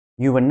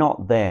You were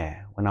not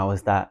there when I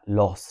was that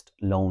lost,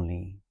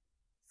 lonely,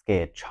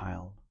 scared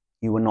child.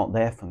 You were not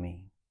there for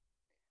me.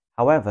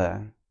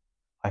 However,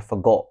 I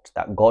forgot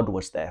that God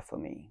was there for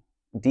me.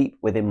 Deep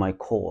within my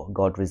core,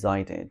 God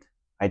resided.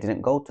 I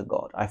didn't go to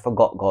God. I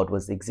forgot God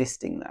was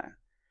existing there.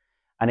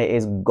 And it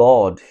is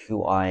God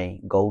who I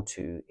go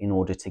to in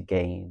order to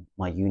gain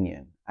my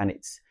union. And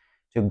it's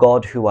to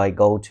God who I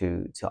go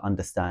to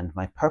understand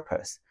my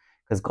purpose.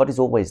 Because God is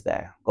always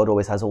there. God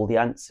always has all the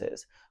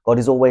answers. God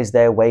is always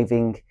there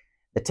waving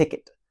the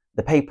ticket,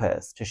 the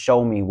papers to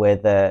show me where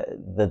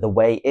the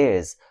way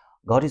is.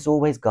 God is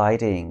always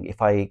guiding.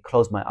 If I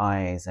close my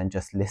eyes and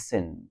just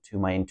listen to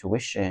my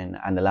intuition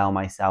and allow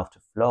myself to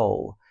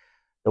flow,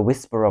 the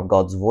whisper of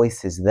God's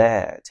voice is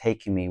there,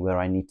 taking me where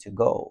I need to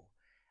go.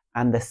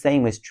 And the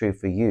same is true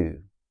for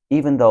you.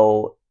 Even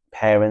though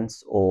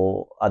parents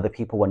or other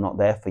people were not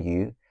there for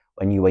you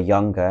when you were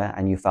younger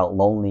and you felt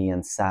lonely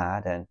and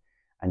sad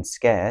and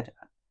scared,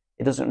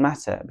 it doesn't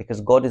matter because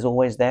God is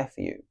always there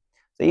for you.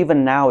 So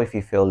even now, if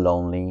you feel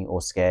lonely or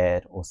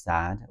scared or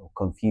sad or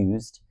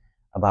confused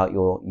about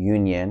your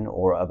union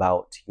or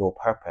about your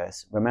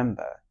purpose,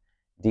 remember,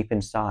 deep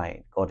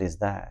inside, God is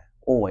there,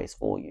 always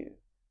for you.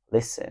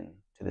 Listen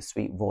to the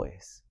sweet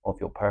voice of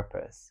your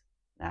purpose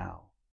now.